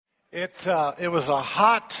It was a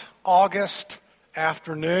hot August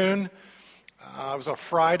afternoon. It was a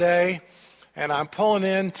Friday, and I'm pulling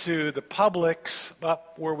into the Publix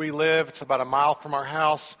up where we live. It's about a mile from our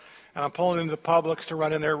house, and I'm pulling into the Publix to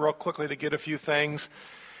run in there real quickly to get a few things.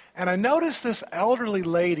 And I noticed this elderly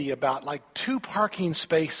lady about like 2 parking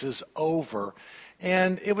spaces over,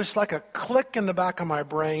 and it was like a click in the back of my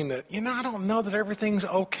brain that, I don't know that everything's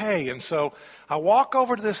okay. And so I walk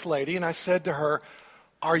over to this lady, and I said to her,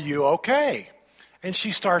 "Are you okay?" And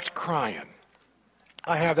she starts crying.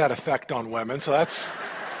 I have that effect on women, so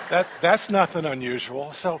that's nothing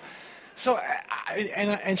unusual.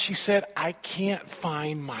 And she said, "I can't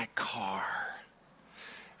find my car."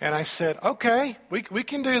 And I said, "Okay, we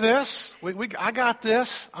can do this. I got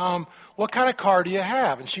this. What kind of car do you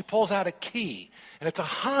have?" And she pulls out a key, and it's a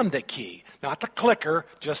Honda key, not the clicker,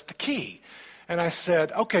 just the key. And I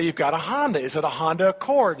said, "Okay, you've got a Honda. Is it a Honda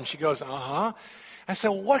Accord?" And she goes, "Uh-huh." I said,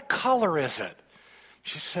 "Well, what color is it?"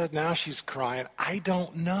 She said, now she's crying, "I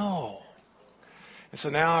don't know." And so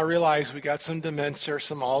now I realize we got some dementia,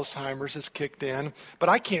 some Alzheimer's has kicked in, but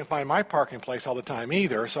I can't find my parking place all the time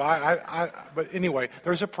either. So but anyway,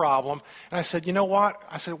 there's a problem. And I said, "You know what?"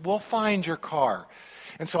 I said, "We'll find your car."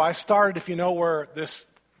 And so I started, if you know where this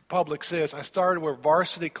Publix is, I started where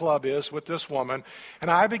Varsity Club is with this woman, and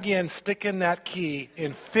I began sticking that key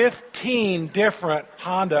in 15 different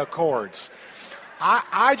Honda Accords.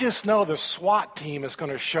 I just know the SWAT team is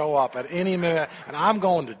going to show up at any minute, and I'm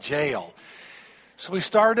going to jail. So we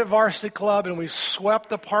started at Varsity Club, and we swept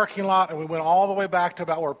the parking lot, and we went all the way back to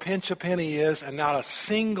about where Pinch a Penny is, and not a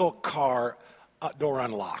single car door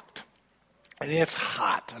unlocked. And it's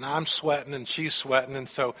hot, and I'm sweating, and she's sweating. And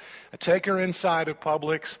so I take her inside of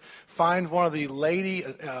Publix, find one of the lady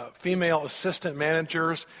female assistant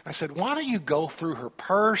managers. I said, "Why don't you go through her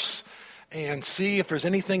purse and see if there's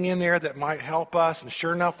anything in there that might help us?" And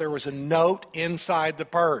sure enough, there was a note inside the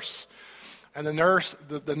purse. And the nurse,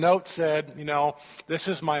 the note said, "This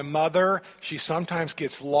is my mother. She sometimes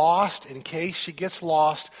gets lost. In case she gets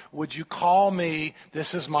lost, would you call me?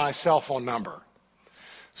 This is my cell phone number."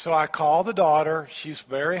 So I call the daughter. She's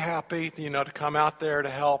very happy, to come out there to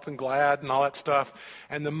help and glad and all that stuff.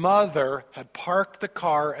 And the mother had parked the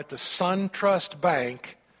car at the SunTrust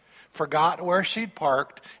Bank, forgot where she'd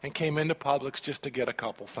parked, and came into Publix just to get a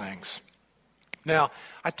couple things. Now,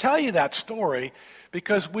 I tell you that story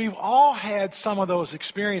because we've all had some of those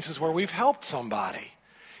experiences where we've helped somebody.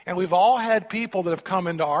 And we've all had people that have come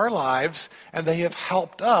into our lives, and they have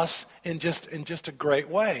helped us in just a great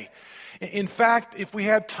way. In fact, if we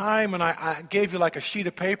had time and I gave you like a sheet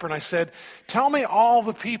of paper and I said, "Tell me all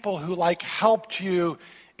the people who helped you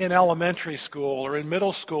in elementary school or in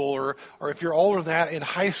middle school or if you're older than that, in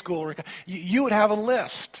high school," you would have a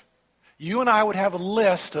list. You and I would have a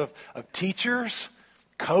list of teachers,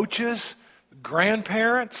 coaches,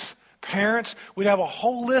 grandparents, parents. We'd have a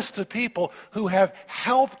whole list of people who have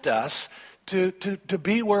helped us to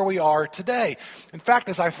be where we are today. In fact,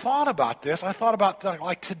 as I thought about this, I thought about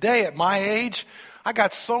like today at my age, I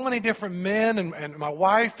got so many different men and my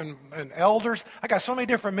wife and elders. I got so many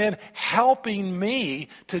different men helping me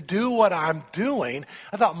to do what I'm doing.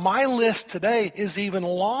 I thought my list today is even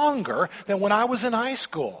longer than when I was in high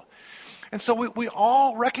school. And so we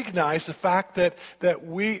all recognize the fact that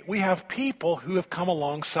we have people who have come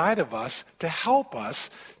alongside of us to help us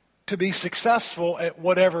to be successful at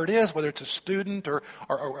whatever it is, whether it's a student or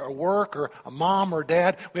work or a mom or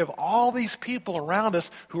dad. We have all these people around us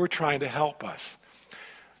who are trying to help us.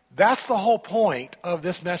 That's the whole point of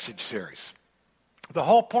this message series. The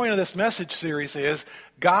whole point of this message series is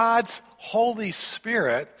God's Holy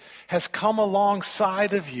Spirit has come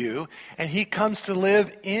alongside of you, and he comes to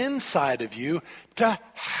live inside of you to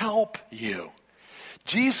help you.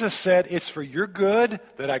 Jesus said, "It's for your good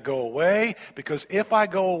that I go away, because if I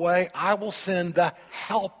go away, I will send the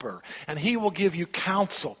helper, and he will give you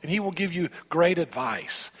counsel, and he will give you great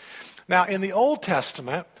advice." Now, in the Old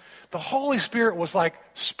Testament, the Holy Spirit was like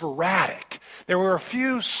sporadic. There were a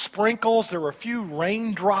few sprinkles, there were a few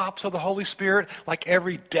raindrops of the Holy Spirit, like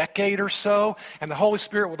every decade or so, and the Holy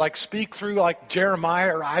Spirit would speak through like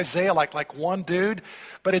Jeremiah or Isaiah, like one dude.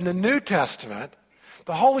 But in the New Testament,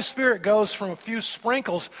 the Holy Spirit goes from a few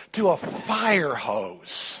sprinkles to a fire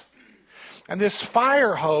hose. And this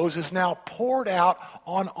fire hose is now poured out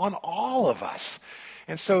on all of us.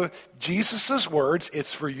 And so Jesus' words,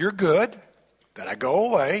 "It's for your good that I go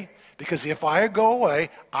away, because if I go away,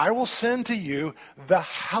 I will send to you the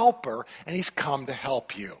helper, and he's come to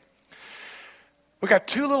help you." We got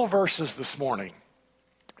 2 little verses this morning.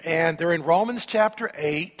 And they're in Romans chapter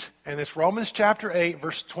 8, and it's Romans chapter 8,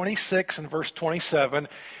 verse 26 and verse 27.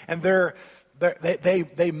 And they're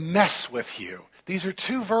they mess with you. These are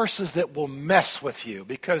two verses that will mess with you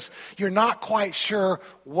because you're not quite sure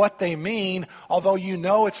what they mean, although you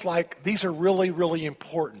know it's like these are really, really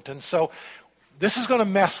important. And so this is going to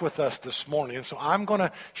mess with us this morning. And so I'm going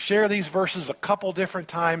to share these verses a couple different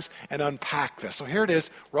times and unpack this. So here it is,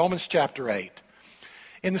 Romans chapter 8.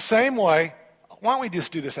 In the same way, why don't we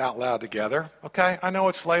just do this out loud together, okay? I know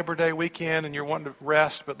it's Labor Day weekend and you're wanting to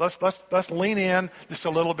rest, but let's lean in just a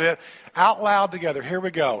little bit. Out loud together. Here we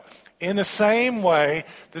go. In the same way,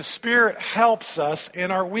 the Spirit helps us in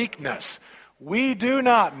our weakness. We do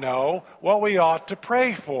not know what we ought to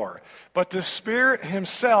pray for, but the Spirit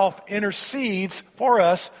himself intercedes for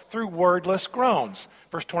us through wordless groans.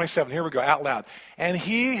 Verse 27, here we go, out loud. And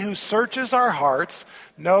he who searches our hearts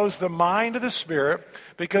knows the mind of the Spirit,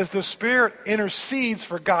 because the Spirit intercedes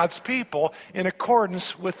for God's people in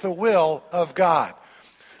accordance with the will of God.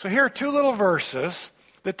 So here are two little verses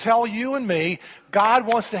that tell you and me God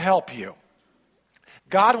wants to help you.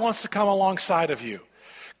 God wants to come alongside of you.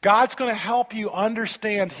 God's going to help you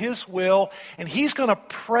understand his will, and he's going to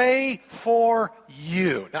pray for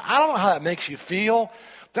you. Now, I don't know how that makes you feel,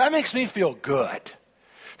 but that makes me feel good.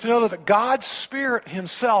 To know that God's Spirit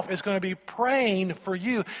himself is going to be praying for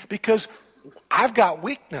you because I've got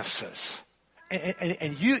weaknesses.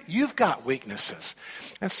 And you've got weaknesses.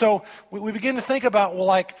 And so we begin to think about, well,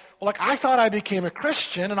 I thought I became a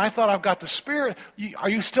Christian and I thought I've got the Spirit. Are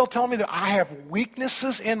you still telling me that I have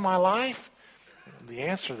weaknesses in my life? The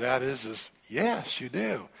answer to that is yes, you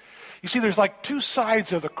do. You see, there's like two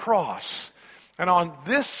sides of the cross. And on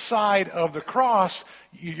this side of the cross,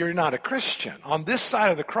 you're not a Christian. On this side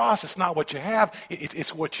of the cross, it's not what you have,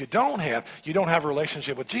 it's what you don't have. You don't have a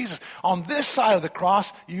relationship with Jesus. On this side of the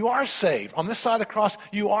cross, you are saved. On this side of the cross,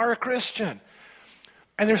 you are a Christian.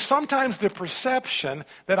 And there's sometimes the perception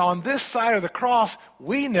that on this side of the cross,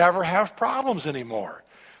 we never have problems anymore.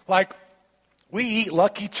 Like, we eat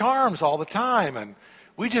Lucky Charms all the time, and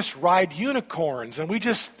we just ride unicorns, and we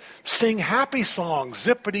just sing happy songs,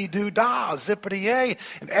 zippity-doo-dah, zippity-yay,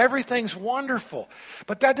 and everything's wonderful.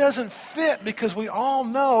 But that doesn't fit because we all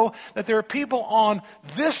know that there are people on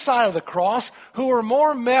this side of the cross who are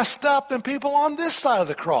more messed up than people on this side of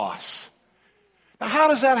the cross. Now, how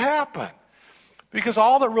does that happen? Because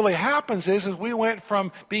all that really happens is we went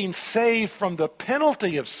from being saved from the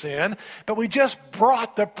penalty of sin, but we just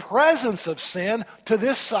brought the presence of sin to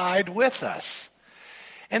this side with us.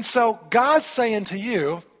 And so God's saying to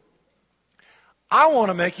you, I want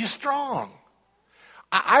to make you strong.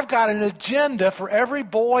 I've got an agenda for every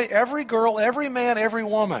boy, every girl, every man, every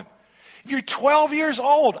woman. If you're 12 years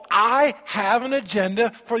old, I have an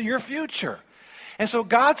agenda for your future. And so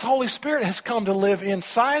God's Holy Spirit has come to live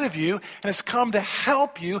inside of you and has come to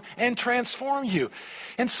help you and transform you.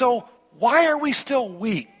 And so why are we still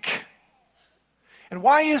weak? And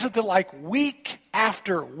why is it that like week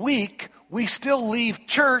after week, we still leave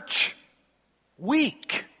church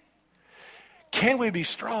weak? Can we be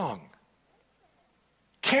strong?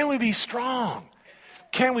 Can we be strong?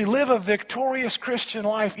 Can we live a victorious Christian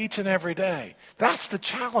life each and every day? That's the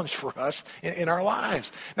challenge for us in our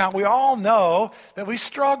lives. Now, we all know that we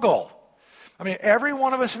struggle. I mean, every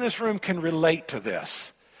one of us in this room can relate to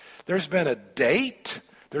this. There's been a date,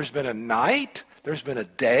 there's been a night, there's been a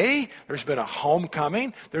day, there's been a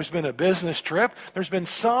homecoming, there's been a business trip, there's been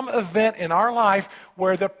some event in our life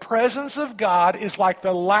where the presence of God is like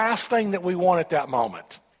the last thing that we want at that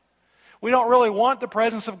moment. We don't really want the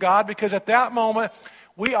presence of God because at that moment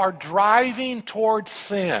we are driving towards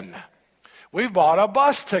sin. We've bought a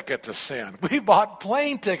bus ticket to sin. We've bought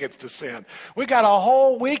plane tickets to sin. We got a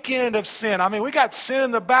whole weekend of sin. I mean, we got sin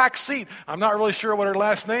in the back seat. I'm not really sure what her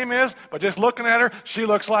last name is, but just looking at her, she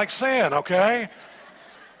looks like sin, okay?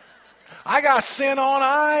 I got sin on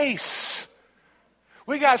ice.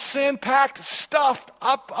 We got sin packed, stuffed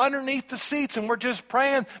up underneath the seats, and we're just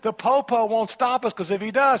praying the popo won't stop us, because if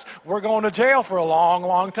he does, we're going to jail for a long,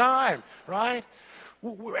 long time, right?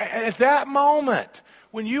 At that moment,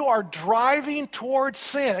 when you are driving towards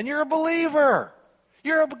sin, and you're a believer,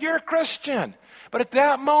 you're a Christian, but at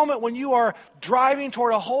that moment when you are driving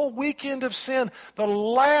toward a whole weekend of sin, the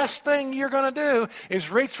last thing you're going to do is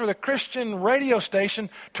reach for the Christian radio station,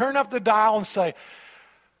 turn up the dial and say,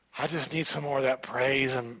 I just need some more of that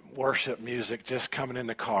praise and worship music just coming in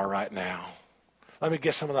the car right now. Let me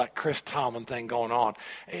get some of that Chris Tomlin thing going on.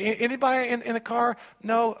 Anybody in the car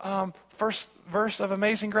know first verse of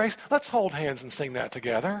Amazing Grace? Let's hold hands and sing that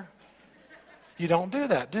together. You don't do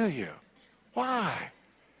that, do you? Why?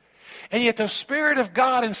 And yet the Spirit of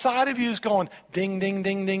God inside of you is going, ding, ding,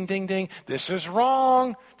 ding, ding, ding, ding. This is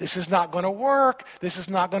wrong. This is not going to work. This is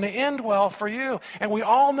not going to end well for you. And we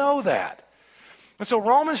all know that. And so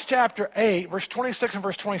Romans chapter 8, verse 26 and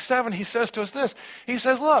verse 27, he says to us this. He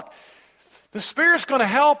says, look, the Spirit's going to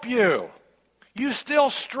help you. You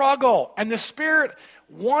still struggle, and the Spirit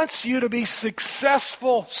wants you to be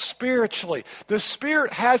successful spiritually. The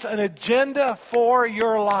Spirit has an agenda for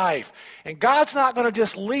your life, and God's not going to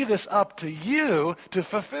just leave this up to you to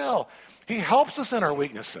fulfill. He helps us in our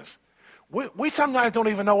weaknesses. We sometimes don't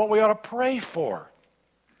even know what we ought to pray for.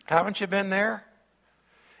 Haven't you been there?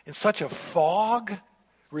 In such a fog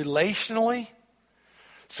relationally,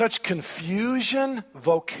 such confusion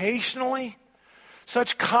vocationally,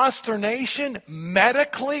 such consternation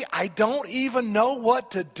medically. I don't even know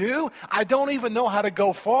what to do. I don't even know how to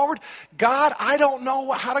go forward. God, I don't know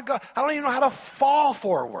how to go. I don't even know how to fall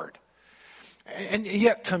forward. And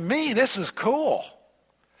yet to me, this is cool.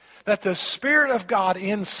 That the Spirit of God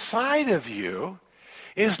inside of you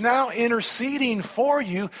is now interceding for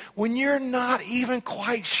you when you're not even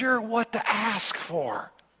quite sure what to ask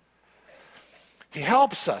for. He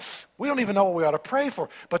helps us. We don't even know what we ought to pray for.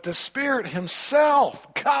 But the Spirit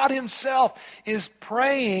himself, God himself, is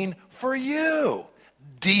praying for you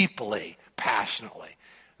deeply, passionately.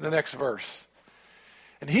 The next verse.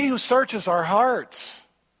 And he who searches our hearts,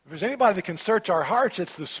 if there's anybody that can search our hearts,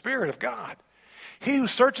 it's the Spirit of God. He who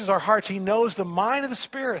searches our hearts, he knows the mind of the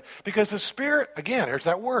Spirit. Because the Spirit, again, here's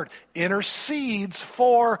that word, intercedes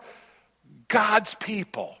for God's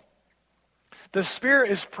people. The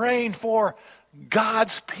Spirit is praying for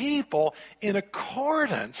God's people in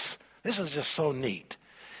accordance, this is just so neat,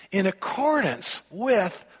 in accordance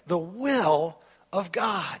with the will of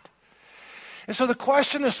God. And so the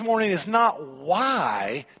question this morning is not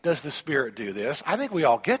why does the Spirit do this? I think we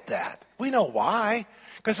all get that. We know why.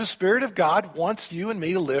 Because the Spirit of God wants you and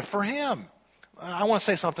me to live for him. I want to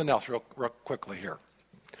say something else real quickly here.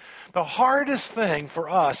 The hardest thing for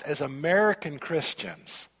us as American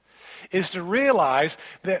Christians is to realize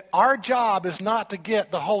that our job is not to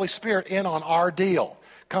get the Holy Spirit in on our deal.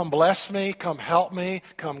 Come bless me, come help me,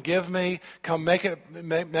 come give me, come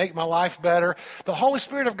make my life better. The Holy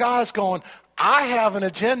Spirit of God is going, I have an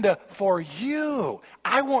agenda for you.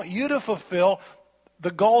 I want you to fulfill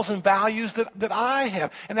the goals and values that I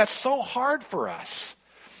have. And that's so hard for us.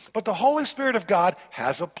 But the Holy Spirit of God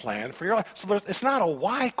has a plan for your life. So it's not a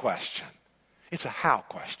why question. It's a how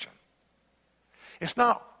question. It's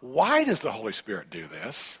not why does the Holy Spirit do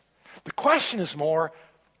this? The question is more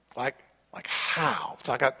like how.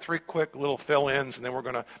 So I got 3 quick little fill-ins, and then we're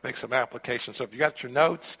going to make some applications. So if you got your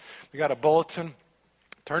notes, you got a bulletin,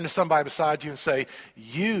 turn to somebody beside you and say,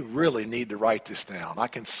 you really need to write this down. I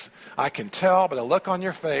can tell by the look on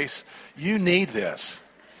your face, you need this.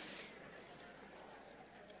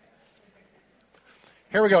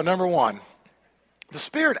 Here we go, number 1. The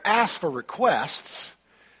Spirit asks for requests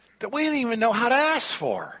that we didn't even know how to ask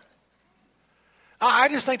for. I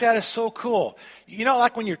just think that is so cool. You know,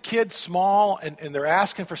 like when your kid's small and they're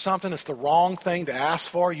asking for something that's the wrong thing to ask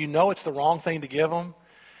for, you know it's the wrong thing to give them.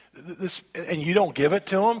 And you don't give it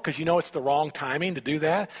to them because you know it's the wrong timing to do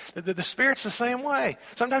that. The Spirit's the same way.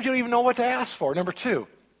 Sometimes you don't even know what to ask for. Number 2,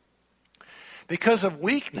 because of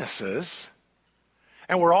weaknesses,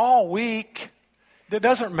 and we're all weak. It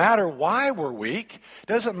doesn't matter why we're weak. It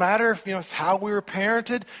doesn't matter if it's how we were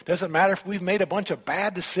parented. It doesn't matter if we've made a bunch of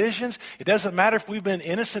bad decisions. It doesn't matter if we've been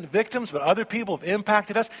innocent victims, but other people have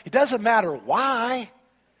impacted us. It doesn't matter why.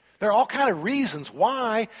 There are all kinds of reasons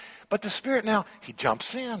why. But the Spirit now, he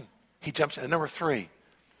jumps in. He jumps in. Number 3.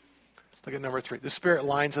 Look at number 3. The Spirit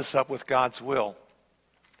lines us up with God's will.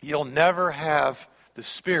 You'll never have the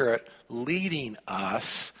Spirit leading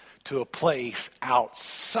us to a place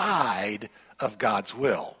outside of God's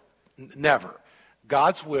will. Never.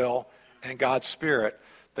 God's will and God's Spirit,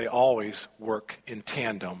 they always work in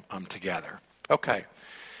tandem together. Okay.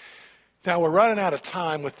 Now we're running out of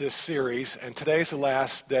time with this series, and today's the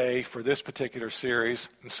last day for this particular series.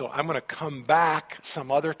 And so I'm going to come back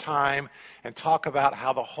some other time and talk about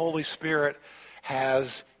how the Holy Spirit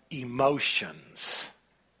has emotions.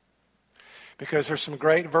 Because there's some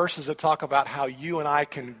great verses that talk about how you and I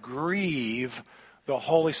can grieve the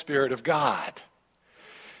Holy Spirit of God.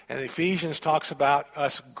 And Ephesians talks about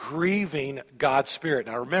us grieving God's Spirit.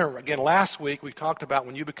 Now remember, again, last week we talked about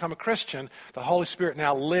when you become a Christian, the Holy Spirit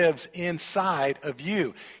now lives inside of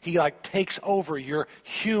you. He takes over your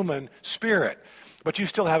human spirit. But you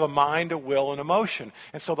still have a mind, a will, and emotion.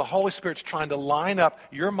 And so the Holy Spirit's trying to line up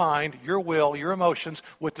your mind, your will, your emotions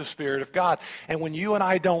with the Spirit of God. And when you and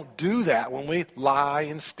I don't do that, when we lie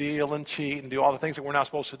and steal and cheat and do all the things that we're not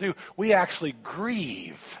supposed to do, we actually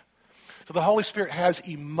grieve. So the Holy Spirit has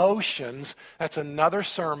emotions. That's another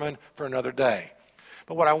sermon for another day.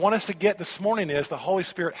 But what I want us to get this morning is the Holy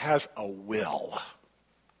Spirit has a will.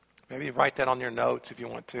 Maybe write that on your notes if you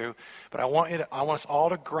want to. But I want us all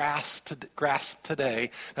to grasp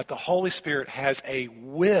today that the Holy Spirit has a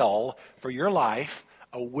will for your life,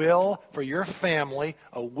 a will for your family,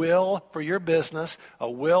 a will for your business, a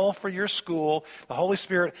will for your school. The Holy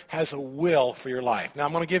Spirit has a will for your life. Now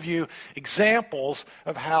I'm going to give you examples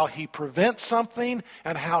of how he prevents something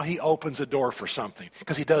and how he opens a door for something,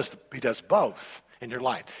 because he does both in your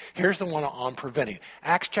life. Here's the one on preventing.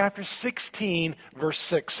 Acts chapter 16, verse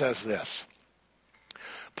 6 says this.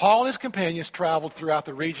 Paul and his companions traveled throughout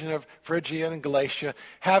the region of Phrygia and Galatia,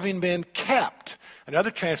 having been kept.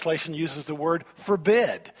 Another translation uses the word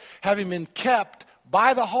forbid. Having been kept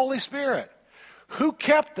by the Holy Spirit. Who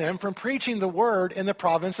kept them from preaching the word in the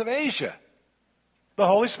province of Asia? The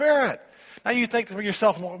Holy Spirit. Now you think to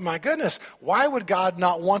yourself, well, my goodness, why would God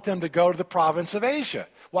not want them to go to the province of Asia?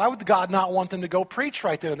 Why would God not want them to go preach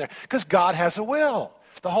right then and there? Because God has a will.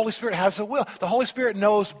 The Holy Spirit has a will. The Holy Spirit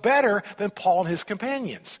knows better than Paul and his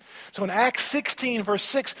companions. So in Acts 16, verse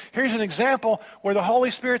 6, here's an example where the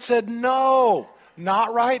Holy Spirit said, no,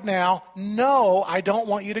 not right now. No, I don't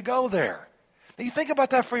want you to go there. Now you think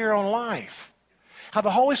about that for your own life. How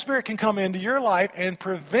the Holy Spirit can come into your life and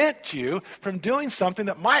prevent you from doing something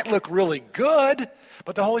that might look really good,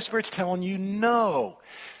 but the Holy Spirit's telling you no.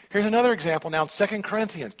 Here's another example now in 2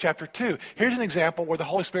 Corinthians chapter 2. Here's an example where the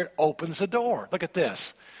Holy Spirit opens the door. Look at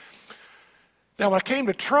this. Now, when I came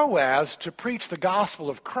to Troas to preach the gospel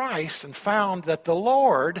of Christ and found that the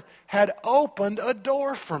Lord had opened a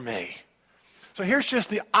door for me. So here's just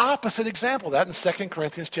the opposite example of that in 2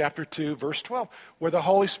 Corinthians chapter 2, verse 12, where the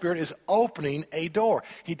Holy Spirit is opening a door.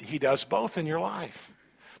 He does both in your life.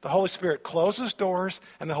 The Holy Spirit closes doors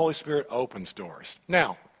and the Holy Spirit opens doors.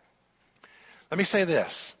 Now, let me say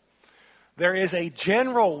this. There is a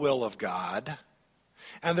general will of God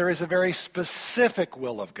and there is a very specific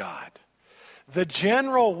will of God. The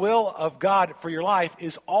general will of God for your life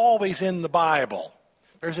is always in the Bible.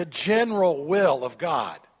 There's a general will of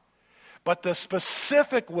God. But the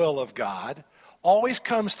specific will of God always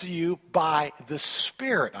comes to you by the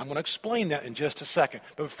Spirit. I'm going to explain that in just a second.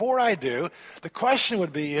 But before I do, the question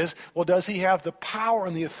would be well, does he have the power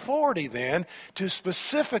and the authority then to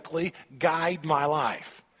specifically guide my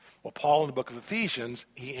life? Well, Paul in the book of Ephesians,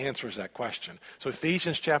 he answers that question. So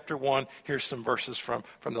Ephesians chapter 1, here's some verses from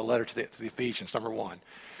the letter to the Ephesians. Number 1.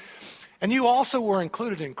 And you also were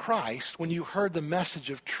included in Christ when you heard the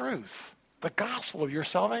message of truth, the gospel of your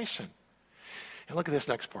salvation. And look at this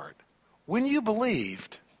next part. When you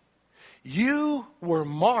believed, you were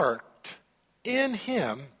marked in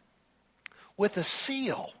him with a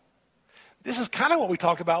seal. This is kind of what we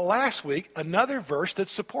talked about last week, another verse that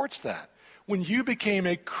supports that. When you became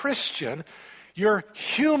a Christian, your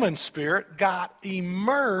human spirit got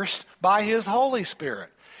immersed by his Holy Spirit.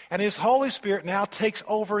 And his Holy Spirit now takes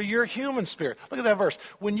over your human spirit. Look at that verse.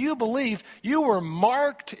 When you believed, you were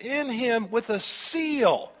marked in him with a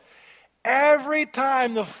seal. Every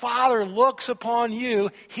time the Father looks upon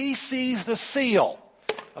you, he sees the seal.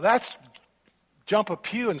 Now that's jump a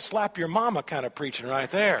pew and slap your mama kind of preaching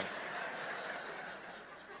right there.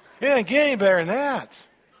 It didn't get any better than that.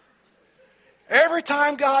 Every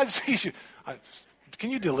time God sees you,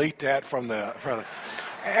 can you delete that from the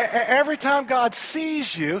every time God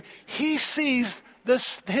sees you, he sees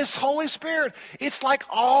his Holy Spirit. It's like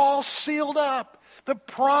all sealed up. The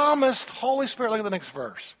promised Holy Spirit. Look at the next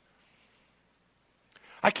verse.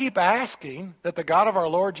 I keep asking that the God of our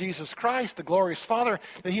Lord Jesus Christ, the glorious Father,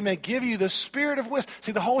 that he may give you the spirit of wisdom.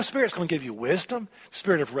 See, the Holy Spirit is going to give you wisdom,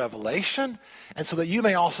 spirit of revelation, and so that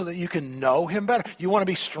you can know him better. You want to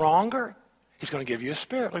be stronger? He's going to give you a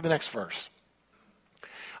spirit. Look at the next verse.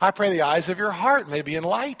 I pray the eyes of your heart may be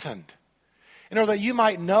enlightened, in order that you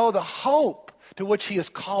might know the hope to which he has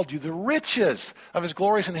called you, the riches of his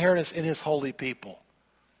glorious inheritance in his holy people.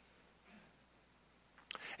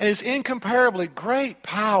 And his incomparably great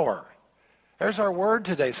power. There's our word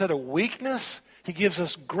today. Instead of weakness, he gives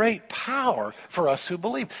us great power for us who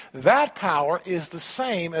believe. That power is the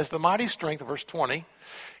same as the mighty strength, verse 20,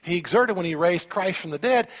 he exerted when he raised Christ from the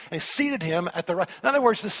dead and seated him at the right. In other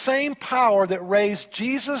words, the same power that raised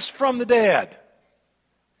Jesus from the dead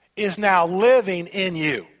is now living in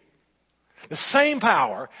you. The same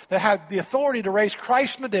power that had the authority to raise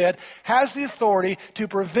Christ from the dead has the authority to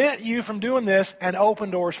prevent you from doing this and open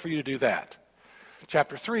doors for you to do that.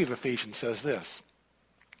 Chapter 3 of Ephesians says this.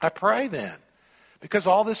 I pray then, because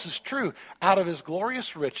all this is true, out of his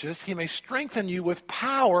glorious riches, he may strengthen you with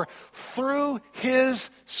power through his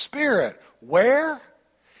Spirit. Where?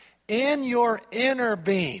 In your inner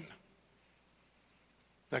being.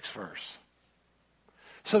 Next verse.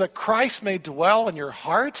 so that Christ may dwell in your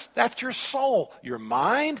hearts. That's your soul, your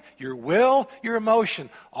mind, your will, your emotion.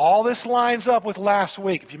 All this lines up with last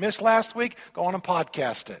week. If you missed last week, go on and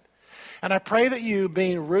podcast it. And I pray that you,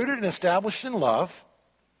 being rooted and established in love,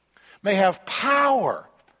 may have power,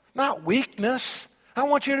 not weakness. I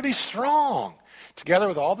want you to be strong, together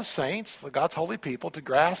with all the saints, God's holy people, to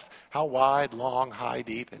grasp how wide, long, high,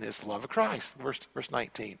 deep is the love of Christ. Verse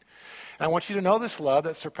 19. And I want you to know this love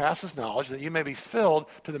that surpasses knowledge, that you may be filled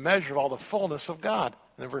to the measure of all the fullness of God.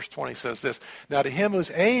 And then verse 20 says this, now to him who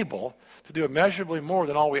is able to do immeasurably more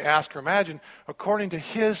than all we ask or imagine, according to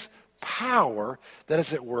his power that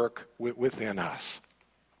is at work within us.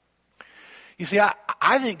 You see,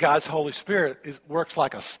 I think God's Holy Spirit works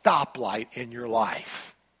like a stoplight in your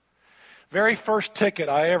life. Very first ticket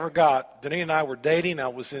I ever got, Denise and I were dating. I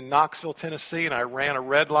was in Knoxville, Tennessee, and I ran a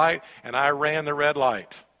red light, and I ran the red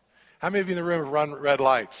light. How many of you in the room have run red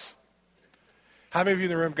lights? How many of you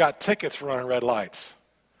in the room got tickets for running red lights?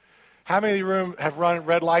 How many of you in the room have run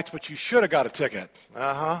red lights, but you should have got a ticket? There's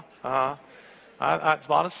a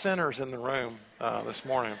lot of sinners in the room this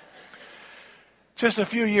morning. Just a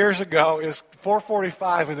few years ago, it was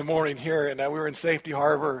 4:45 in the morning here, and we were in Safety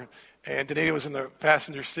Harbor, and Danita was in the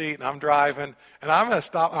passenger seat, and I'm driving, and I'm going to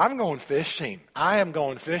stop. I'm going fishing. I am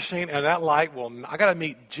going fishing, and that light I got to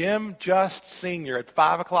meet Jim Just Sr. at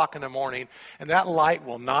 5 o'clock in the morning, and that light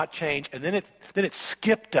will not change. And then it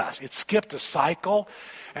skipped us. It skipped a cycle,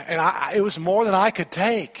 and it was more than I could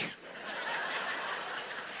take.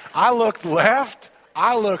 I looked left,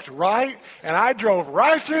 I looked right, and I drove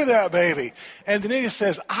right through that baby. And Danita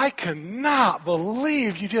says, I cannot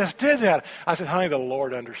believe you just did that. I said, honey, the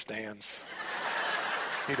Lord understands.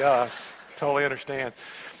 He does. Totally understands.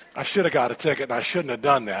 I should have got a ticket, and I shouldn't have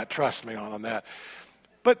done that. Trust me on that.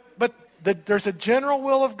 But there's a general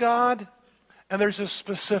will of God, and there's a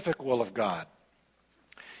specific will of God.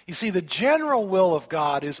 You see, the general will of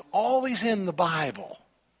God is always in the Bible.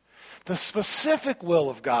 The specific will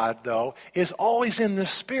of God, though, is always in the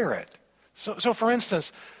Spirit. So for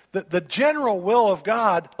instance, the general will of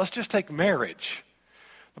God, let's just take marriage.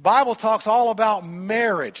 The Bible talks all about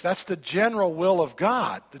marriage. That's the general will of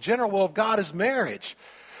God. The general will of God is marriage.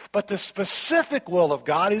 But the specific will of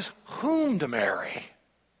God is whom to marry.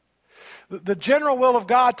 The general will of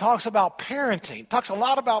God talks about parenting. Talks a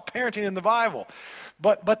lot about parenting in the Bible.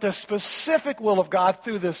 But the specific will of God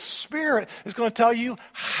through the Spirit is going to tell you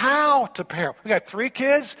how to parent. We got 3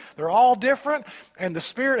 kids. They're all different. And the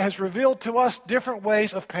Spirit has revealed to us different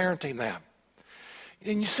ways of parenting them.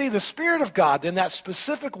 And you see, the Spirit of God, then that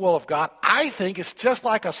specific will of God, I think it's just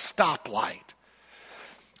like a stoplight.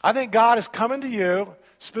 I think God is coming to you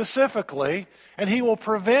specifically, and he will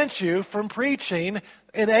prevent you from preaching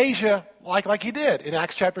in Asia like he did in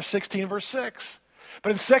Acts chapter 16, verse 6.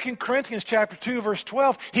 But in 2 Corinthians chapter 2, verse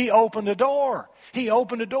 12, he opened a door. He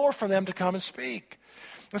opened a door for them to come and speak.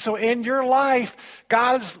 And so in your life,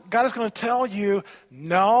 God is going to tell you,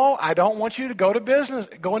 no, I don't want you to go into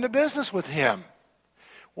business with him.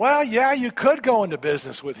 Well, yeah, you could go into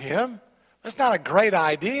business with him. That's not a great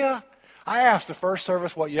idea. I asked the first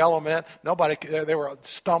service what yellow meant. Nobody, they were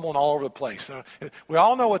stumbling all over the place. We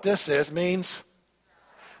all know what this is. It means,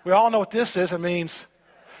 we all know what this is. It means,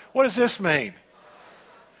 what does this mean?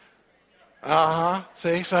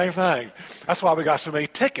 See, same thing. That's why we got so many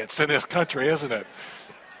tickets in this country, isn't it?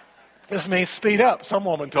 This means speed up. Some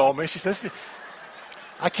woman told me. She says,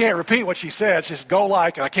 I can't repeat what she said. She says, go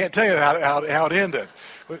like, and I can't tell you how it ended.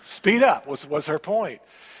 Speed up was her point.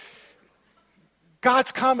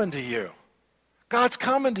 God's coming to you. God's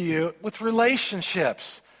coming to you with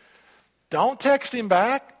relationships. Don't text him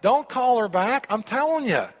back. Don't call her back. I'm telling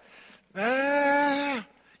you. Yeah.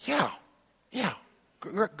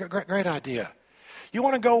 Great idea. You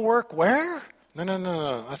want to go work where?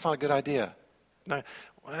 No. That's not a good idea. No.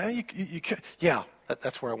 Well,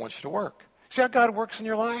 that's where I want you to work. See how God works in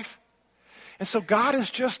your life? And so God is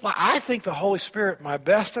just like, I think the Holy Spirit, my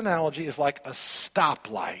best analogy, is like a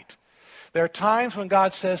stoplight. There are times when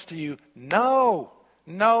God says to you, no.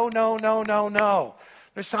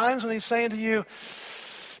 There's times when he's saying to you,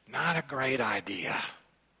 not a great idea.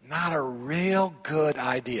 Not a real good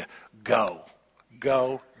idea. Go.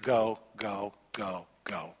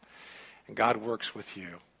 And God works with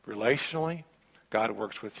you relationally. God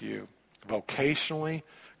works with you vocationally.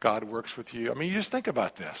 God works with you. I mean, you just think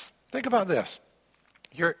about this. Think about this.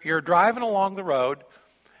 You're driving along the road,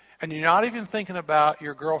 and you're not even thinking about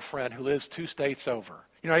your girlfriend who lives 2 states over.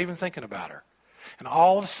 You're not even thinking about her. And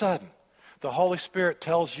all of a sudden, the Holy Spirit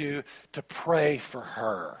tells you to pray for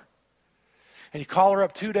her. And you call her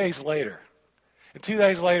up 2 days later, And 2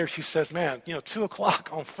 days later, she says, man, 2 o'clock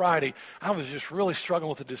on Friday, I was just really struggling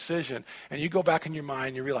with a decision. And you go back in your mind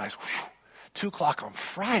and you realize, 2 o'clock on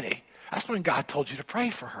Friday, that's when God told you to pray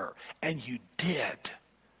for her. And you did.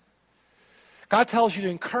 God tells you to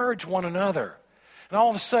encourage one another. And all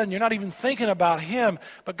of a sudden, you're not even thinking about him,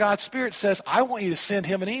 but God's Spirit says, I want you to send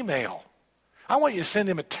him an email. I want you to send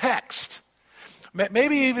him a text.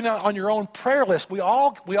 Maybe even on your own prayer list. We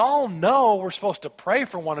all know we're supposed to pray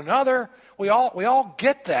for one another. We all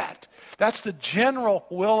get that. That's the general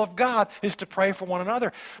will of God, is to pray for one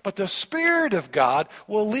another. But the Spirit of God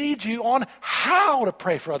will lead you on how to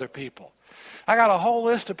pray for other people. I got a whole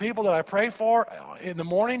list of people that I pray for in the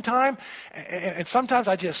morning time, and sometimes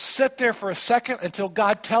I just sit there for a second until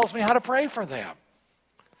God tells me how to pray for them.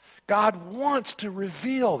 God wants to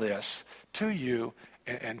reveal this to you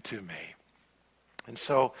and to me. And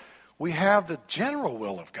so we have the general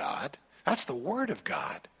will of God. That's the Word of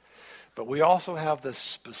God. But we also have the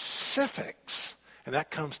specifics, and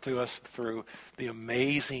that comes to us through the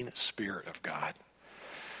amazing Spirit of God.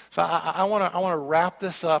 So I want to wrap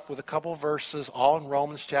this up with a couple of verses, all in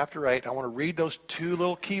Romans chapter 8. I want to read those 2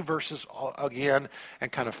 little key verses again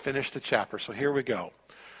and kind of finish the chapter. So here we go.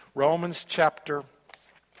 Romans chapter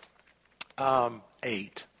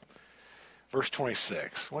 8. Verse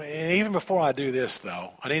 26. Well, and even before I do this,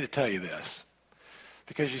 though, I need to tell you this.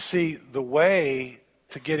 Because you see, the way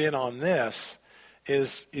to get in on this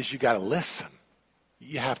is you got to listen.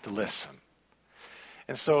 You have to listen.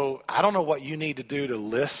 And so I don't know what you need to do to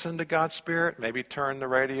listen to God's Spirit. Maybe turn the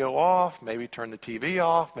radio off. Maybe turn the TV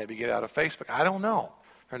off. Maybe get out of Facebook. I don't know.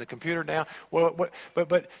 Turn the computer down.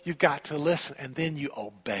 But you've got to listen, and then you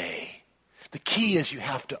obey. The key is you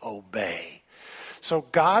have to obey. So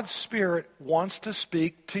God's Spirit wants to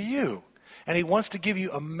speak to you. And he wants to give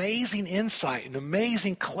you amazing insight and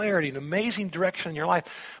amazing clarity and amazing direction in your life.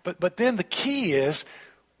 But then the key is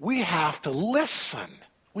we have to listen.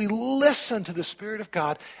 We listen to the Spirit of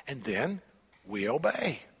God, and then we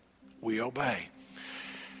obey. We obey.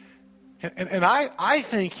 And I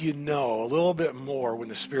think you know a little bit more when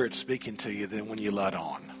the Spirit's speaking to you than when you let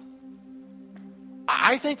on.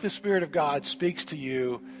 I think the Spirit of God speaks to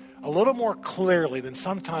you a little more clearly than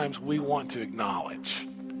sometimes we want to acknowledge.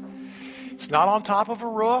 It's not on top of a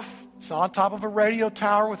roof. It's not on top of a radio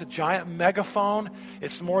tower with a giant megaphone.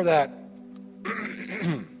 It's more that,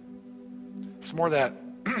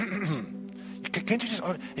 can't you just,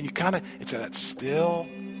 and you kind of, it's that still,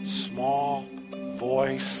 small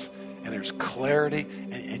voice, and there's clarity,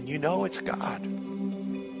 and you know it's God.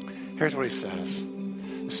 Here's what he says.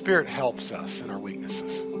 The Spirit helps us in our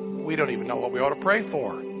weaknesses. We don't even know what we ought to pray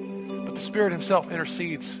for. But the Spirit himself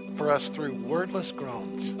intercedes for us through wordless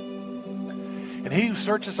groans. And he who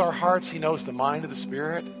searches our hearts, he knows the mind of the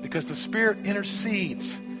Spirit, because the Spirit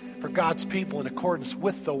intercedes for God's people in accordance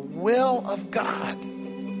with the will of God.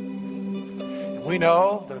 And we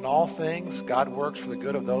know that in all things, God works for the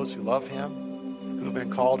good of those who love him, who have been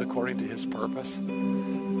called according to his purpose.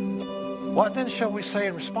 What then shall we say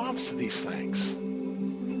in response to these things?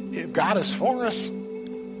 If God is for us,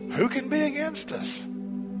 who can be against us?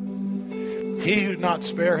 He who did not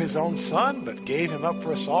spare his own Son, but gave him up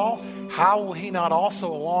for us all, how will he not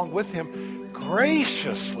also along with him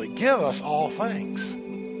graciously give us all things?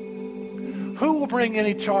 Who will bring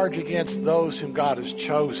any charge against those whom God has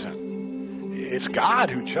chosen? It's God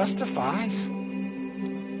who justifies.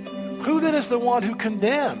 Who then is the one who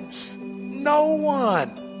condemns? No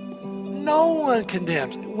one. No one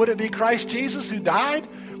condemns. Would it be Christ Jesus who died?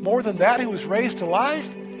 More than that, who was raised to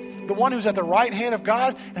life? The one who's at the right hand of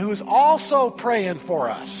God and who is also praying for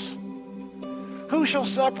us. Who shall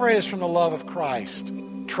separate us from the love of Christ?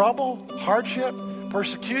 Trouble, hardship,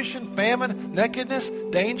 persecution, famine, nakedness,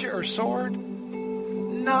 danger, or sword?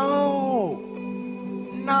 No.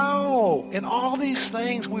 No. In all these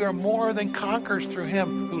things we are more than conquerors through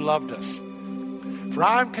him who loved us. For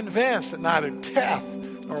I am convinced that neither death,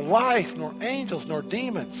 nor life, nor angels, nor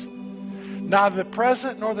demons, neither the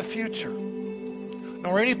present nor the future,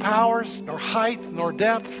 nor any powers, nor height, nor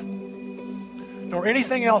depth, nor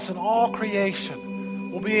anything else in all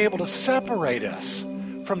creation will be able to separate us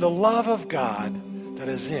from the love of God that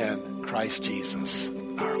is in Christ Jesus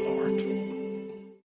our Lord.